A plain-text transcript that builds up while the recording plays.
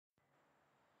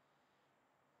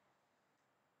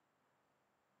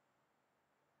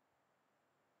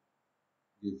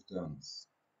Give thanks.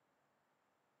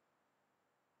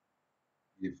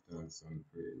 Give thanks and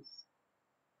praise.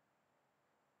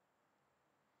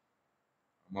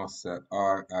 I must say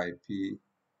RIP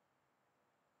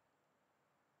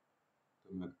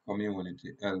to my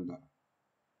community elder.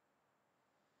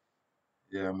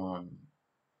 Yeah, man.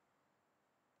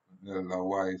 My elder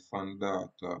wife and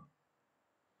daughter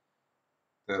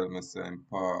tell me saying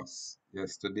pass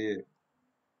yesterday.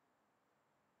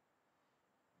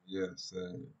 Yes,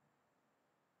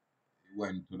 he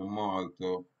went to the mall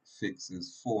to fix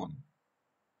his phone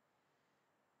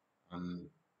and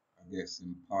I guess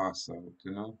him pass out,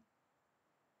 you know.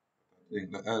 I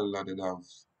think the elder did have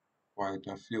quite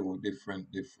a few different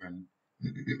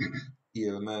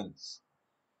ailments.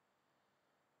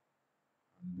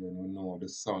 And then we know the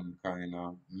sun kind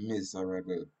of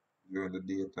miserable during the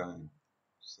daytime.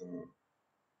 So,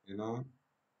 you know,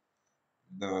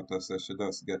 daughter says she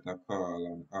just get a call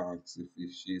and asks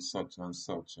if she's such and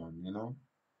such, and you know,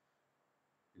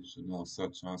 if she know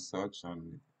such and such,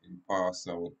 and he pass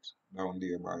out down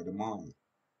there by the mall.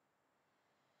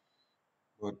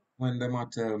 But when them a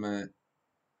tell me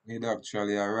he'd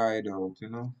actually a ride out, you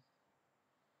know,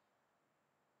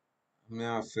 me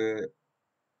have to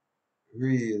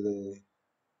really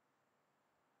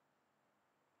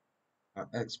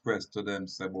express to them,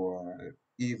 say, boy,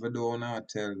 even though not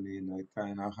tell me, you know, it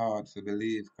kind of hard to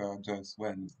believe, because just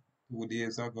when 2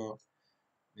 days ago,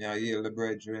 me I hear the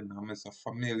brethren, I'm so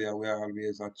familiar, we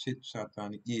always a chit chat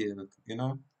and hear, you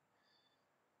know.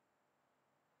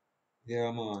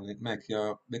 Yeah, man, it make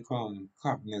you become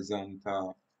cognizant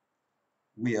of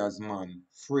we as man,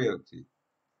 frailty.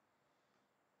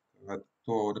 That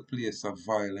to the place of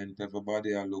violent,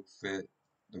 everybody I look for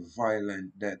the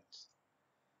violent death.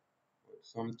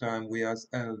 Sometimes we as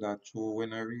elder true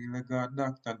when I really got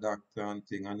doctor and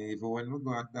thing, and even when we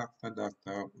got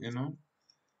doctor, you know,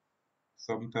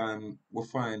 sometimes we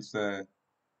find say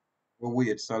we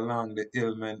wait so long the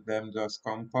ailment them just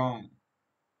compound.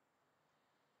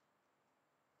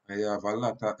 And you have a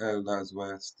lot of elders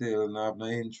where still not have no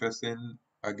interest in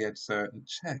I get certain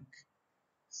check.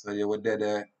 So you were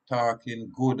there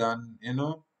talking good and you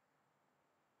know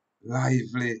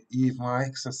lively, even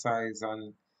exercise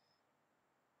and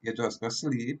you just go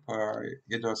sleep or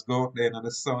you just go out there in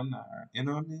the sun or you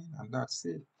know what I mean? And that's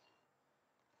it.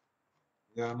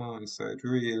 Yeah, man. So it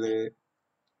really,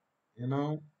 you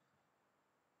know,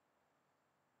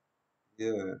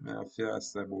 yeah, me I feel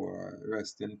say boy,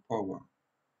 rest in power,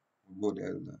 good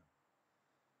elder.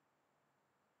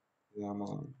 Yeah,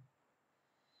 man.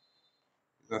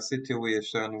 It's a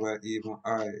situation where even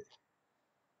I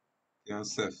can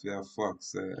say for a fact,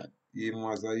 say, even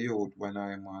as a youth when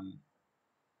I man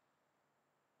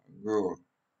grow,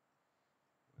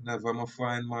 whenever I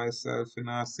find myself in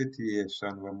a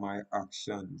situation where my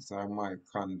actions or my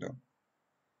conduct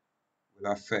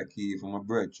will affect even my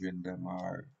brethren, them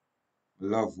or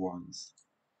loved ones,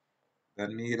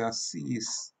 then me either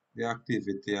cease the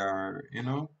activity or, you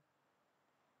know,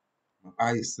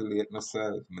 isolate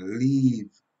myself, me leave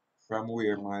from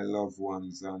where my loved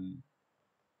ones and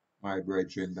my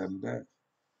brethren them there.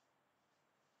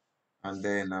 And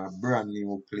then a brand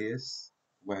new place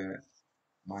where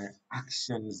my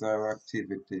actions or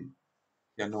activity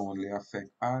can only affect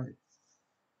I.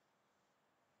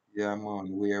 Yeah,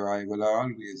 man, where I will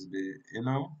always be, you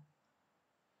know,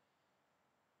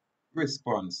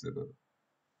 responsible.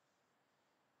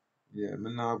 Yeah,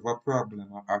 me not have a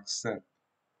problem. I accept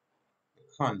the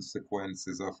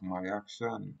consequences of my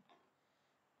action.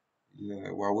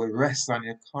 Yeah, what will rest on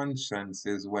your conscience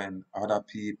is when other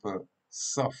people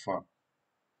suffer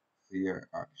for your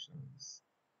actions.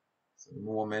 So the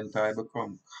moment I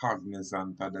become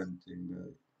cognizant of them things,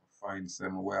 I find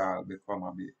some where I'll become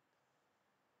a bit,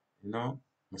 you know,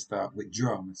 I start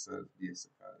withdraw myself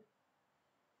basically.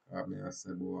 I mean, I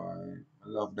say, boy, I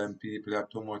love them people are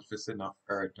too much for sin of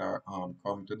hurt or harm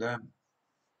come to them.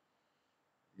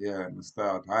 Yeah, I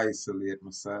start isolate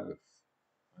myself.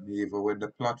 And even with the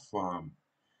platform,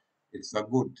 it's a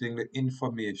good thing the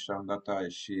information that I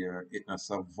share, it's not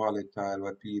so volatile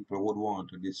where people would want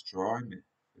to destroy me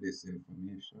for this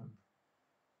information.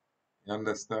 You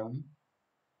understand?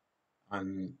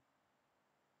 And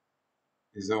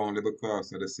it's only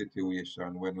because of the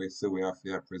situation when we say we have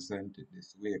to present it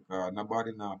this way, because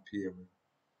nobody now pay me.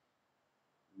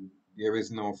 There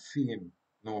is no fame,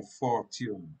 no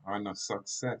fortune, or no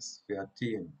success for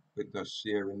attain with just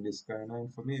sharing this kind of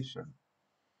information.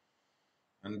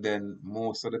 And then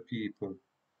most of the people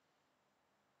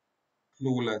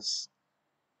clueless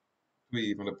to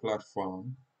even the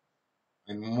platform,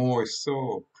 and more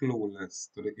so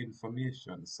clueless to the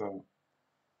information. So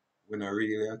we're not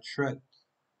really a threat.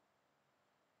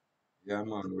 Yeah,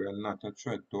 man, we are not a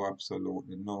threat to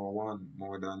absolutely no one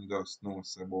more than just no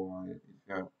say boy.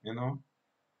 If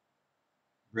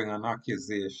bring an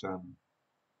accusation,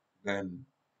 then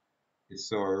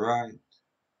it's alright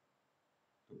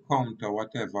to counter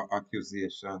whatever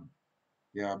accusation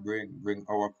yeah bring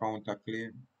our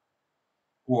counterclaim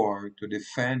or to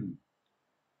defend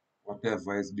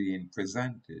whatever is being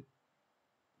presented.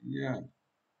 Yeah,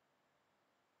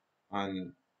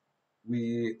 and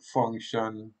we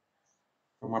function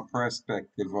from a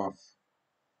perspective of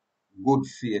good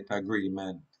faith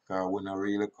agreement because we don't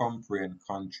really comprehend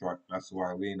contract. That's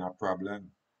why we in a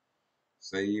problem.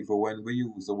 So even when we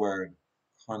use the word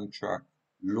contract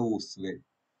loosely,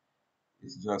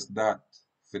 it's just that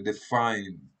to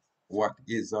define what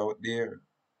is out there.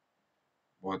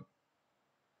 But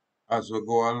as we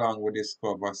go along, we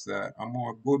discover say, a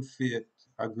more good faith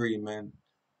agreement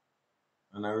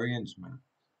and arrangement.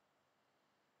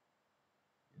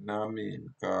 You know what I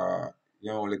mean? 'Cause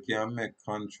you only can make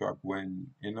contract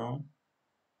when,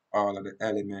 all of the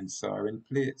elements are in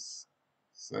place.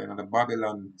 So in the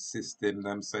Babylon system,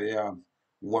 them say you have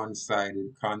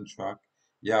one-sided contract,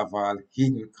 you have all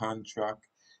hidden contract,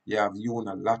 you have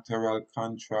unilateral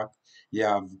contract, you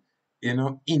have,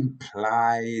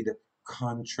 implied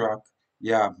contract,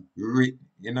 you have written,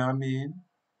 you know what I mean?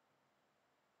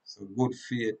 So good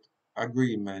faith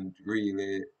agreement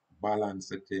really balance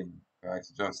the thing. It's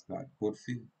just that good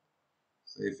faith.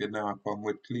 So if you now come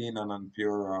with clean and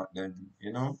pure heart, then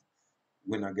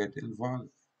we not get involved.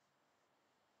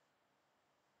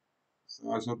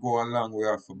 So as we go along, we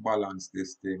have to balance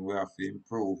this thing. We have to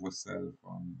improve ourselves.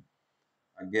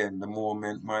 Again, the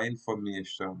moment my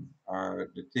information or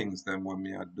the things them when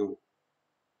me I do,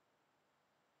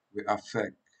 will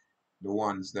affect the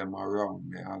ones them around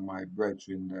me, all my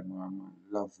brethren them or my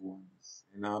loved ones.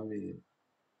 You know what I mean?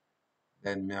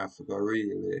 Then me have to go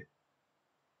really,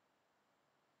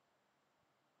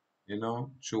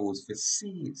 choose to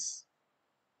cease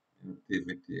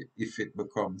activity if it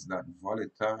becomes that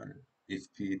volatile.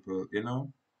 If people,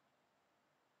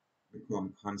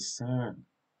 become concerned.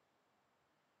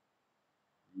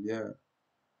 Yeah.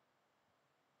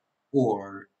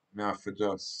 Or me have to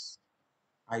just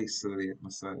isolate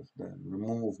myself then,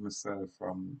 remove myself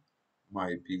from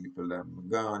my people then.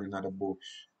 Gone in the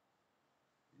bush.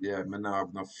 Yeah, me not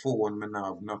have no phone, me not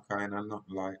have no kind of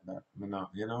nothing like that. Me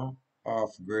not,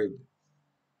 off grid.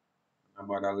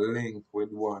 Nobody link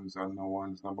with ones and no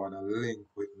ones, nobody link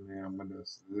with me. I'm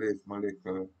just live my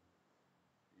little,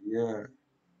 yeah,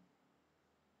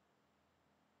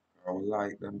 I would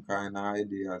like them kind of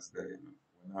ideas there,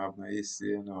 When I have no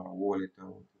issue, hold it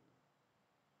out.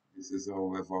 This is how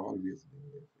we've always been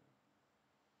living.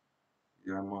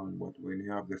 Yeah, man, but when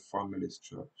you have the family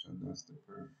structure, that's the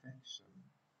perfection.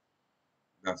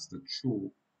 That's the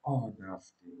true order of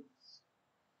things.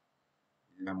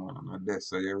 Yeah, man, and that's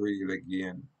how you really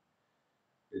gain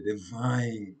the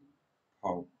divine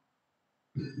power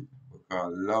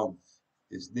because love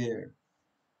is there.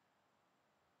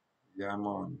 Yeah,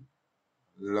 man,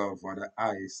 love are the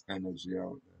highest energy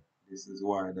out there. This is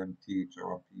why them teach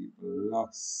our people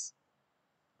lust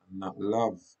and not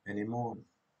love anymore.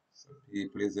 So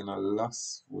people is in a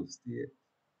lustful state.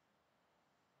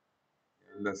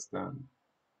 You understand?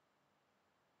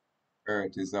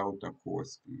 Earth is out of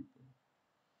course, people.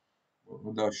 But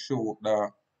we just show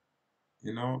that,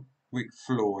 quick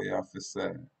flow, you have to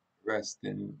say, rest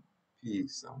in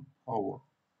peace and power.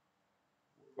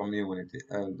 Community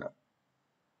elder,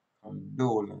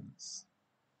 condolence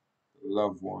to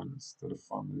loved ones, to the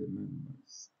family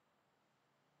members.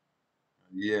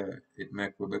 And yeah, it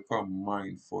make we become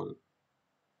mindful.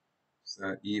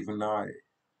 So even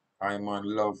I'm on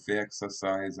love for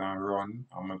exercise and run.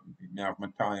 I have my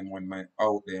time when I'm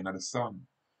out there in the sun.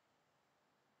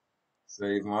 So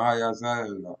even I as an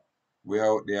elder, we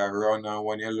out there run and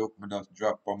when you look, me just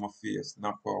drop on my face,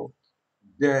 knock out.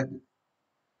 Dead.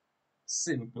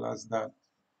 Simple as that.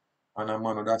 And a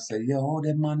man would have say, yeah, oh,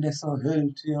 the man, they so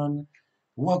healthy and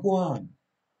what go on?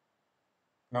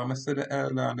 Now, I say the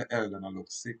elder and the elder don't look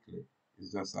sickly.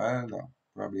 It's just an elder,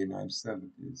 probably in his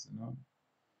 70s,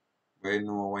 But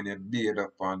when you beard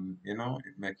up and,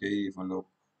 it make you even look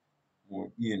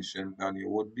more ancient than you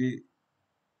would be.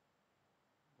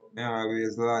 Me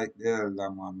always like the elder,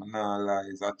 man. Me nah lie,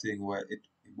 it's a thing where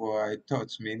it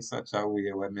touch me in such a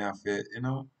way where me have to,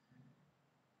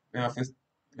 me have to,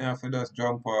 me have to just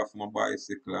jump off my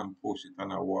bicycle and push it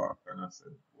and I walk. And I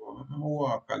said, well, I'm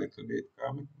walk a little bit.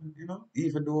 'Cause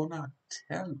even though not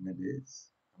tell me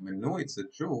this, I mean, know it's the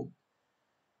truth.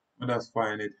 I just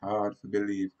find it hard to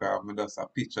believe because I just a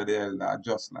picture the elder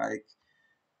just like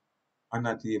and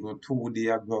not even 2 days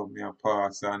ago me a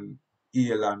pass and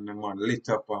heal and the man lit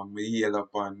up and me heal up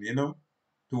and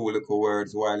two little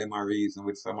words while him a reason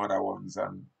with some other ones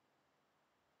and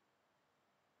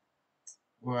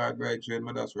well brethren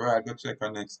me just right go check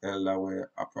our next elder where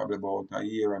I probably about a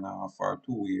year and a half or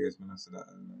 2 years when I see that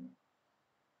elder.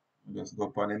 I just go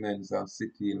up on him ends and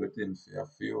sit here with him for a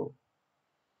few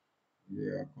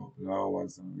yeah, a couple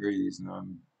hours and reason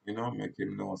and make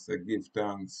him know say give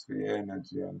thanks for your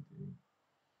energy and things.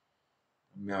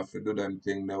 Me have to do them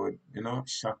thing that would,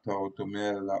 shout out to my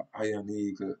elder Iron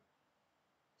Eagle,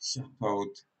 shout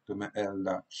out to my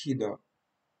elder Kiddo,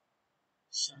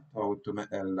 shout out to my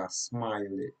elder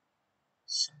Smiley,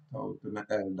 shout out to my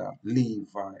elder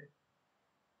Levi.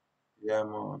 Yeah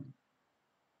man.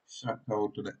 Shout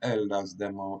out to the elders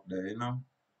them out there.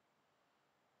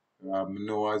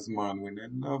 Know as man we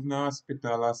don't love no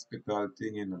hospital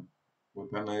thing. But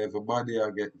I know everybody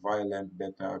I get violent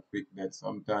better quick that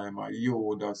sometime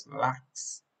you just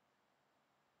lax.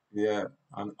 Yeah,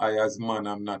 and I as man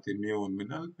I'm not immune. Me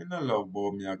not love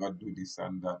about me I gotta do this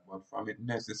and that. But from it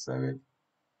necessary,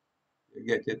 you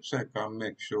get your check and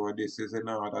make sure this is in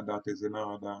order, that is in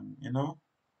order, and you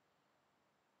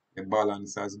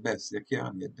balance as best you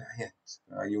can your diet.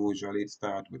 Usually it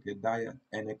start with your diet.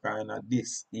 Any kind of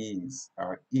disease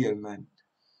or ailment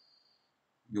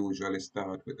usually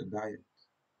start with the diet.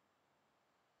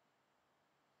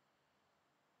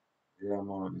 Yeah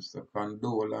man, so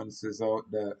condolences out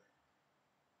there.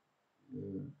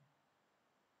 Yeah.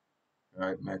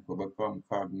 Right, make we become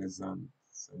cognizant.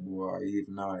 So boy,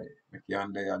 even I make you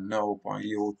and there now on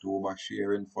YouTube and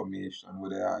share information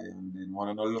with the eye and then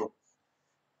wanna look.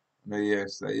 No hear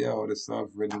say, yo, the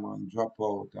sovereign man drop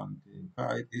out and things.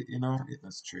 It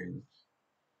is strange.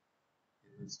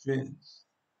 It is strange.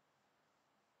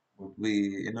 But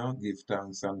we, give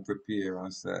thanks and prepare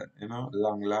and say,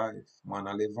 long life, man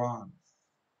I live on.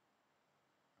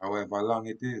 However long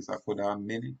it is, I could have a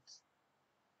minute,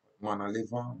 man I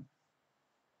live on.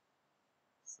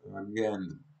 So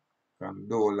again,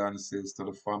 condolences to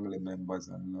the family members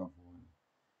and loved ones.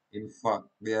 In fact,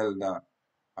 the elder,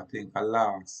 I think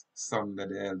last Sunday,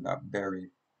 the elder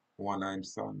buried one of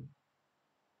his son.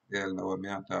 The elder what me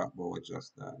a talk about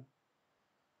just that.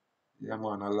 Yeah,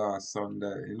 man, last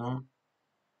Sunday,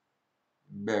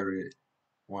 buried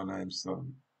one of his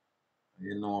son.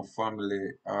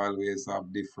 Family always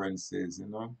have differences.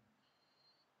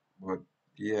 But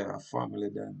yeah,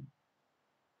 family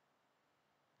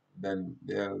then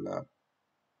the elder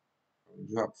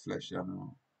drop flesh.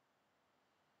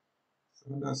 So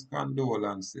that's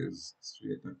condolences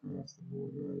straight across the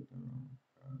board right around.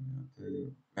 I tell you,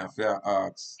 me have to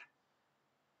ask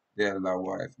the elder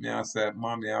wife. Me I say,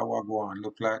 mommy, I will go on.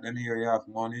 Look like them here you have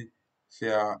money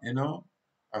for,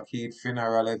 I keep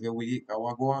funeral every week. I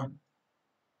will go on.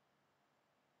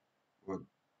 But,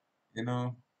 you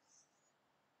know,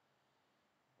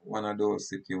 one of those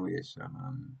situations.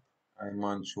 And I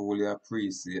man truly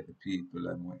appreciate the people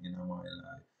in my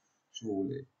life.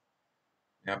 Truly.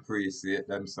 I appreciate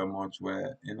them so much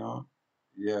where, yeah,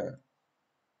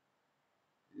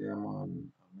 yeah,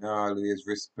 man. I always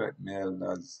respect my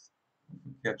elders.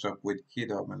 Catch up with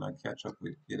kid up and I catch up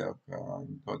with kid up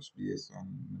in touch base and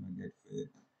when I get to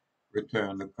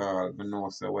return the call. I know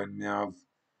so when me have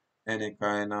any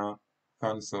kind of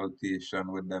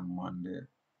consultation with them Monday,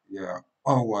 yeah,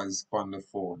 hours on the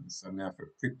phone. So me have to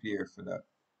prepare for that.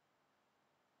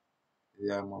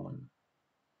 Yeah man.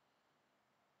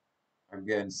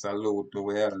 Again, salute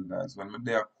to the elders. When me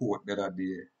there court the other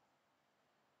day,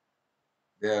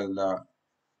 the elder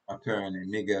attorney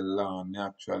Miguel Lan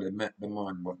actually met the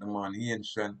man, but the man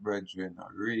ancient brethren, a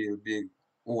real big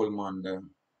old man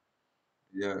them.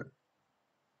 Yeah,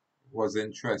 was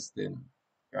interesting.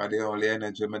 The only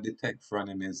energy I detect from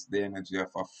him is the energy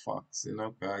of a fox.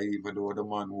 'Cause even though the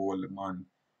man hold the man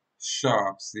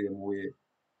sharp same way,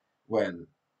 well,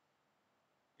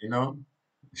 you know,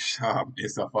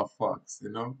 sharpness of a fox.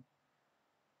 Uh,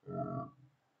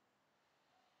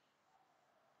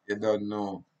 you don't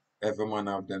know. Every man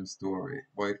have them story.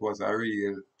 But it was a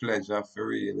real pleasure for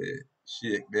really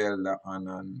shake the elder hand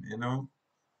and,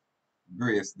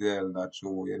 grace the elder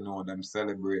show, them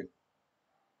celebrate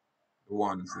the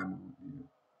ones,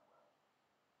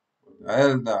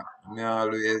 elder, me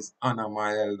always honor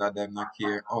my elder, them not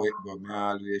care how it go. Me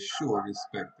always show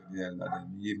respect to the elder,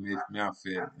 them, even if me have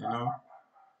to,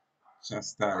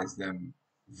 chastise them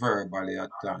verbally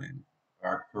at times,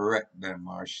 or correct them,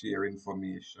 or share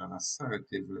information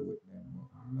assertively with them. But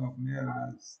I love my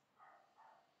elders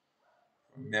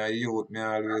Me a youth, me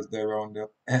always there around the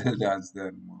elders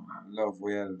them, man. Love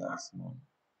we elders, man.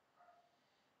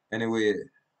 Anyway,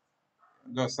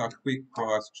 just a quick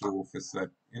pass through for sec,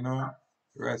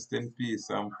 rest in peace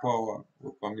and power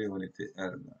with community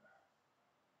elder.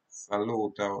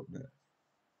 Salute out there.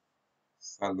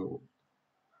 Salute.